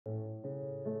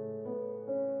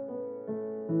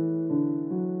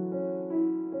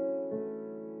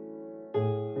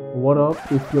What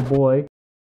up? It's your boy.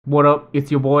 What up? It's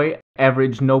your boy,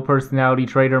 average no personality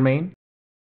trader main.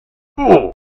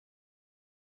 Oh.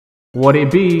 What it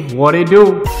be? What it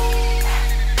do?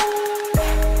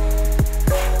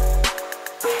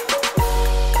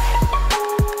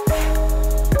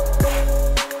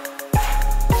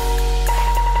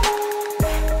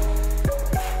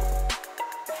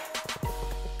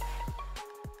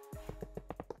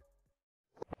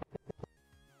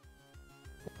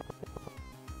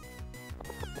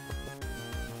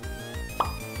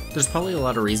 There's probably a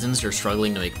lot of reasons you're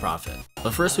struggling to make profit,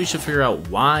 but first we should figure out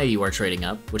why you are trading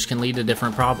up, which can lead to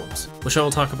different problems, which I will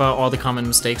talk about all the common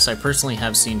mistakes I personally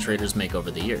have seen traders make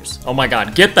over the years. Oh my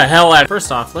god, get the hell out!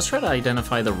 First off, let's try to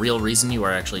identify the real reason you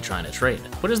are actually trying to trade.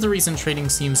 What is the reason trading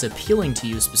seems appealing to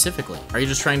you specifically? Are you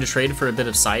just trying to trade for a bit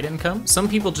of side income? Some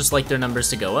people just like their numbers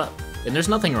to go up, and there's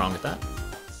nothing wrong with that.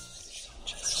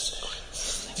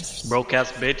 Broke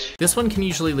ass bitch. This one can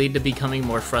usually lead to becoming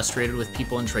more frustrated with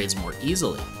people in trades more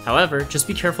easily. However, just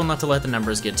be careful not to let the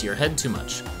numbers get to your head too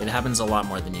much. It happens a lot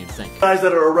more than you'd think. Guys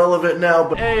that are irrelevant now,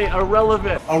 but Hey,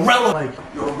 irrelevant. like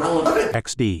you're irrelevant.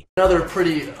 XD. Another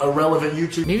pretty irrelevant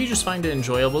YouTube. Maybe you just find it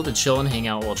enjoyable to chill and hang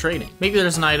out while trading. Maybe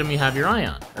there's an item you have your eye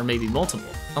on, or maybe multiple.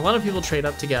 A lot of people trade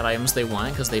up to get items they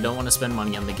want because they don't want to spend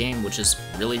money on the game, which is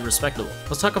really respectable.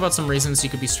 Let's talk about some reasons you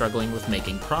could be struggling with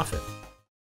making profit.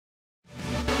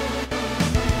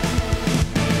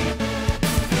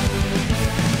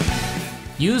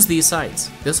 Use these sites.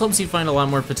 This helps you find a lot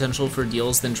more potential for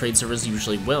deals than trade servers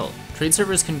usually will. Trade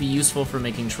servers can be useful for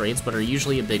making trades, but are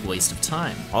usually a big waste of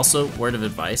time. Also, word of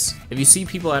advice, if you see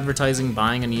people advertising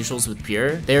buying unusuals with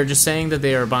Pure, they are just saying that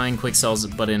they are buying quick sells,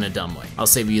 but in a dumb way. I'll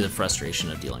save you the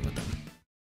frustration of dealing with them.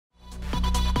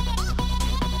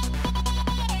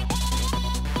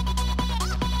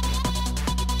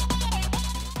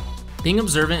 Being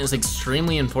observant is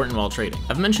extremely important while trading.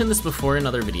 I've mentioned this before in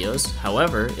other videos,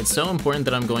 however, it's so important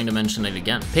that I'm going to mention it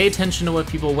again. Pay attention to what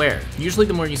people wear. Usually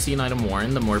the more you see an item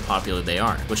worn, the more popular they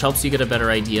are, which helps you get a better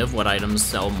idea of what items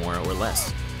sell more or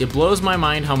less. It blows my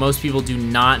mind how most people do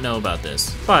not know about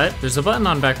this, but there's a button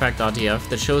on backpack.df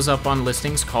that shows up on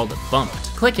listings called Bumped.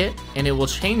 Click it, and it will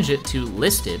change it to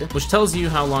Listed, which tells you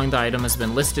how long the item has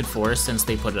been listed for since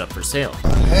they put it up for sale.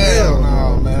 Hell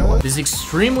no, man. This is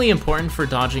extremely important for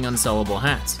dodging unsellable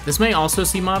hats. This may also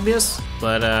seem obvious,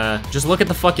 but just look at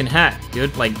the fucking hat,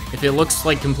 dude. Like, if it looks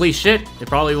like complete shit, it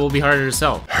probably will be harder to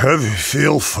sell. Have you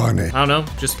feel funny? I don't know,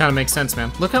 just kind of makes sense,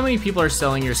 man. Look how many people are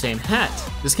selling your same hat.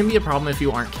 This can be a problem if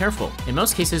you aren't careful. In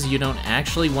most cases, you don't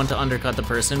actually want to undercut the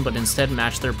person, but instead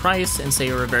match their price and say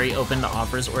you're very open to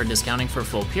offers or discounting for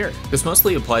full Pure. This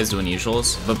mostly applies to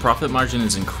unusuals, but profit margin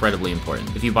is incredibly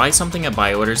important. If you buy something at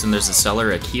buy orders and there's a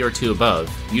seller a key or two above,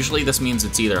 usually this means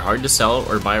it's either hard to sell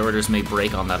or buy orders may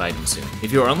break on that item soon.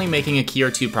 If you are only making a key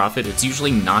or two profit, it's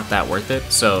usually not that worth it,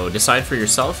 so decide for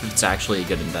yourself if it's actually a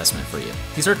good investment for you.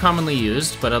 These are commonly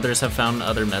used, but others have found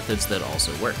other methods that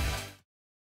also work.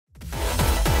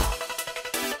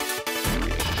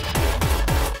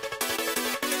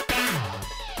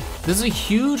 This is a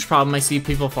huge problem I see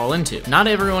people fall into. Not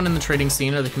everyone in the trading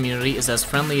scene or the community is as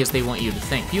friendly as they want you to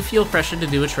think. If you feel pressured to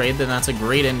do a trade, then that's a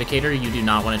great indicator you do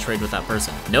not want to trade with that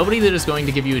person. Nobody that is going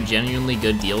to give you a genuinely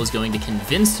good deal is going to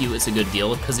convince you it's a good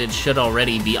deal because it should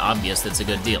already be obvious it's a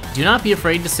good deal. Do not be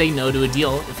afraid to say no to a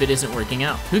deal if it isn't working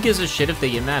out. Who gives a shit if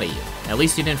they get mad at you? At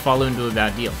least you didn't fall into a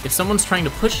bad deal. If someone's trying to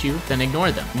push you, then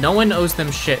ignore them. No one owes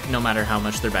them shit no matter how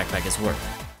much their backpack is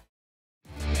worth.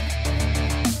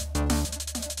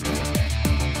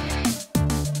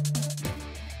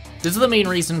 This is the main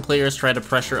reason players try to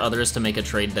pressure others to make a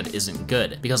trade that isn't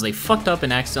good, because they fucked up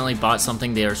and accidentally bought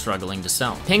something they are struggling to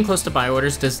sell. Paying close to buy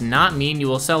orders does not mean you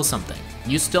will sell something.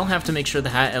 You still have to make sure the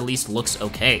hat at least looks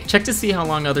okay. Check to see how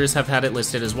long others have had it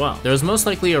listed as well. There is most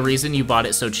likely a reason you bought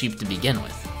it so cheap to begin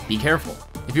with. Be careful.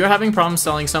 If you're having problems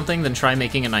selling something, then try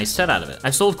making a nice set out of it.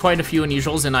 I've sold quite a few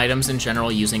unusuals and items in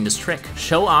general using this trick.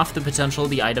 Show off the potential of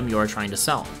the item you are trying to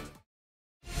sell.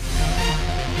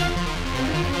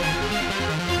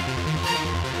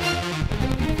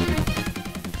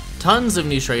 Tons of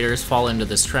new traders fall into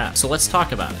this trap, so let's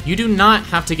talk about it. You do not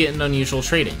have to get into unusual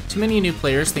trading. Too many new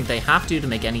players think they have to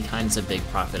make any kinds of big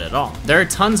profit at all. There are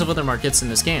tons of other markets in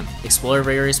this game. Explore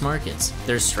various markets.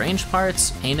 There's strange parts,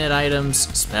 painted items,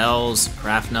 spells,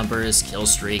 craft numbers, kill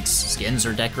streaks, skins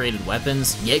or decorated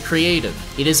weapons. Get creative.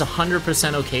 It is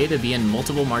 100% okay to be in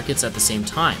multiple markets at the same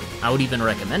time. I would even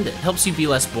recommend it. It helps you be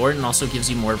less bored and also gives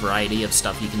you more variety of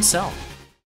stuff you can sell.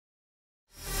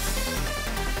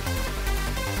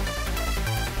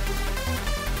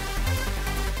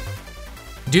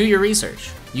 Do your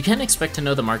research. You can't expect to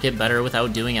know the market better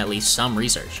without doing at least some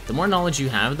research. The more knowledge you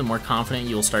have, the more confident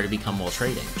you will start to become while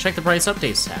trading. Check the price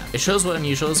updates tab. It shows what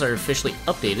unusuals are officially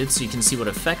updated so you can see what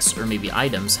effects or maybe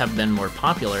items have been more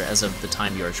popular as of the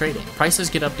time you are trading. Prices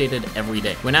get updated every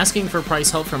day. When asking for price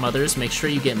help from others, make sure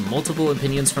you get multiple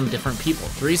opinions from different people.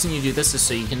 The reason you do this is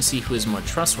so you can see who is more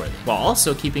trustworthy, while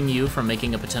also keeping you from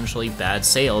making a potentially bad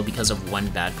sale because of one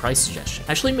bad price suggestion.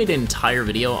 I actually made an entire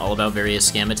video all about various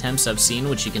scam attempts I've seen,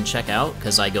 which you can check out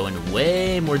because I go into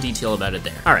way more detail about it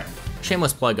there. Alright,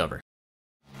 shameless plug over.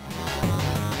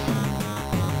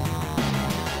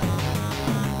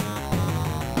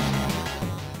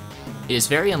 It is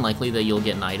very unlikely that you'll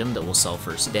get an item that will sell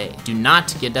first day. Do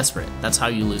not get desperate. That's how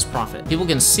you lose profit. People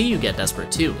can see you get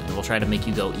desperate too, and will try to make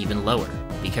you go even lower.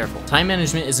 Be careful. Time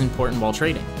management is important while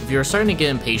trading. If you are starting to get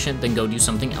impatient, then go do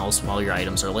something else while your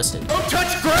items are listed. Don't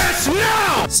touch grass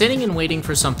now! Sitting and waiting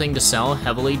for something to sell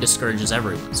heavily discourages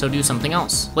everyone, so do something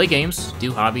else. Play games,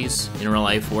 do hobbies, in real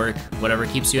life, work, whatever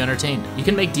keeps you entertained. You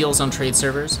can make deals on trade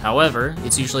servers, however,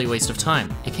 it's usually a waste of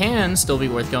time. It can still be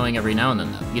worth going every now and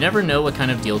then though. You never know what kind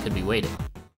of deal could be waiting.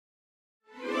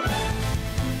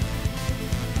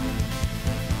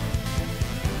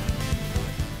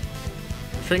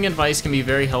 Trading advice can be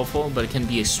very helpful, but it can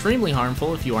be extremely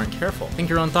harmful if you aren't careful. Think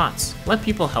your own thoughts. Let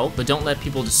people help, but don't let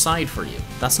people decide for you.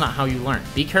 That's not how you learn.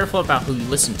 Be careful about who you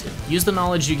listen to. Use the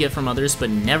knowledge you get from others, but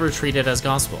never treat it as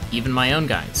gospel. Even my own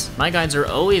guides. My guides are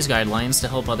always guidelines to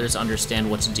help others understand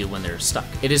what to do when they're stuck.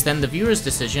 It is then the viewer's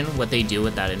decision what they do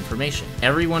with that information.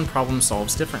 Everyone problem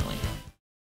solves differently.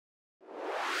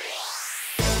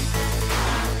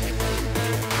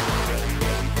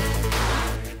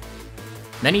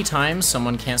 Many times,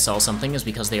 someone can't sell something is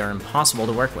because they are impossible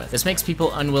to work with. This makes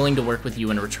people unwilling to work with you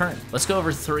in return. Let's go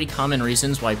over 3 common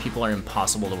reasons why people are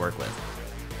impossible to work with.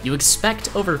 You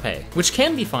expect overpay, which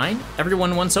can be fine.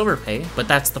 Everyone wants overpay, but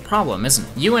that's the problem, isn't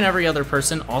it? You and every other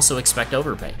person also expect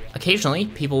overpay. Occasionally,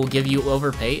 people will give you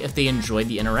overpay if they enjoy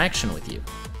the interaction with you.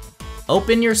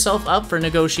 Open yourself up for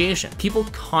negotiation. People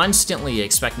constantly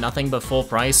expect nothing but full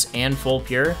price and full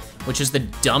pure, which is the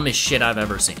dumbest shit I've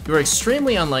ever seen. You are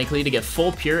extremely unlikely to get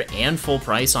full pure and full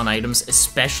price on items,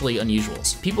 especially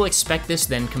unusuals. People expect this,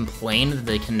 then complain that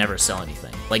they can never sell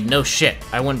anything. Like, no shit,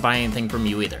 I wouldn't buy anything from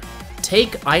you either.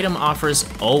 Take item offers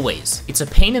always. It's a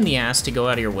pain in the ass to go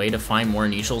out of your way to find more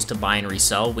unusuals to buy and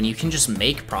resell when you can just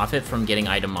make profit from getting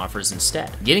item offers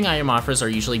instead. Getting item offers are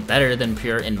usually better than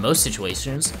pure in most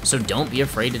situations, so don't be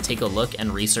afraid to take a look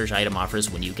and research item offers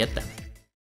when you get them.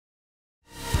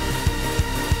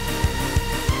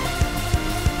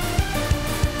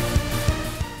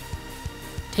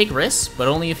 Take risks, but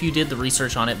only if you did the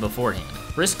research on it beforehand.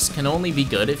 Risks can only be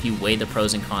good if you weigh the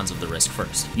pros and cons of the risk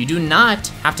first. You do not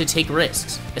have to take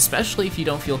risks, especially if you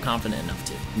don't feel confident enough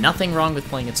to. Nothing wrong with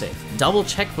playing it safe. Double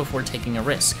check before taking a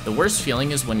risk. The worst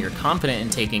feeling is when you're confident in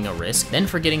taking a risk, then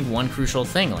forgetting one crucial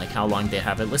thing like how long they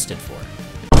have it listed for.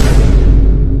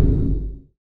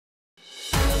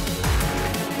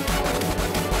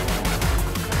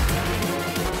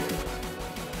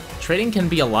 Trading can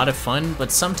be a lot of fun,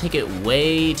 but some take it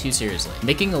way too seriously.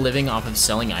 Making a living off of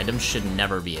selling items should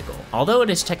never be a goal. Although it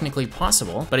is technically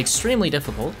possible, but extremely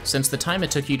difficult, since the time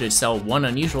it took you to sell one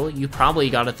unusual, you probably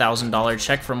got a $1,000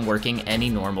 check from working any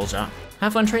normal job.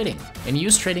 Have fun trading, and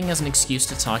use trading as an excuse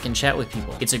to talk and chat with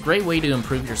people. It's a great way to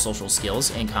improve your social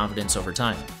skills and confidence over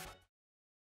time.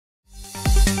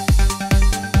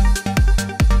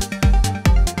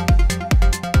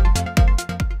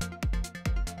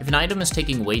 If an item is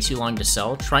taking way too long to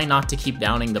sell, try not to keep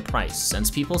downing the price, since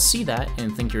people see that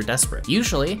and think you're desperate.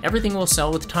 Usually, everything will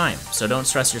sell with time, so don't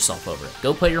stress yourself over it.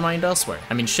 Go put your mind elsewhere.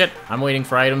 I mean shit, I'm waiting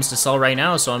for items to sell right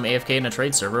now, so I'm AFK in a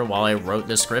trade server while I wrote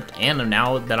this script, and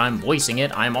now that I'm voicing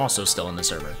it, I'm also still in the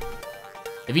server.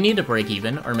 If you need to break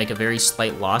even, or make a very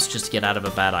slight loss just to get out of a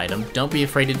bad item, don't be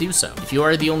afraid to do so. If you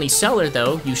are the only seller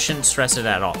though, you shouldn't stress it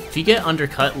at all. If you get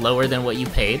undercut lower than what you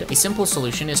paid, a simple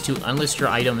solution is to unlist your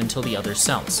item until the other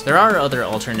sells. There are other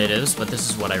alternatives, but this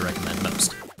is what I recommend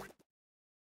most.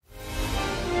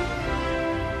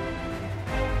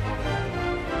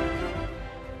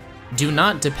 Do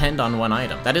not depend on one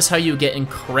item. That is how you get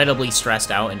incredibly stressed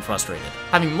out and frustrated.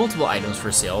 Having multiple items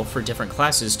for sale for different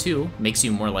classes too makes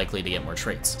you more likely to get more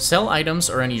trades. Sell items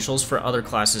or unusuals for other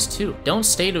classes too. Don't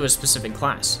stay to a specific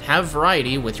class. Have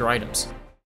variety with your items.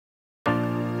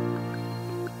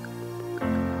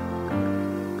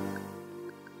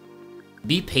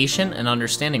 Be patient and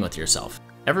understanding with yourself.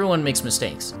 Everyone makes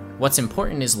mistakes. What's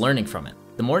important is learning from it.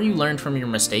 The more you learn from your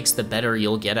mistakes, the better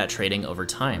you'll get at trading over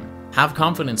time. Have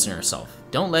confidence in yourself.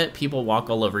 Don't let people walk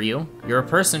all over you. You're a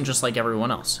person just like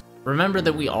everyone else. Remember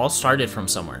that we all started from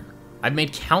somewhere. I've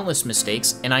made countless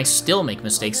mistakes, and I still make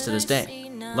mistakes to this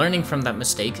day. Learning from that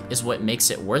mistake is what makes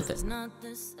it worth it.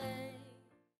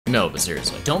 No, but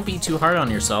seriously, don't be too hard on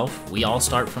yourself. We all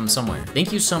start from somewhere.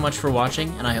 Thank you so much for watching,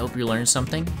 and I hope you learned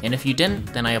something. And if you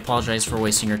didn't, then I apologize for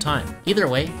wasting your time. Either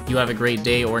way, you have a great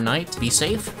day or night. Be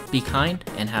safe, be kind,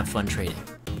 and have fun trading.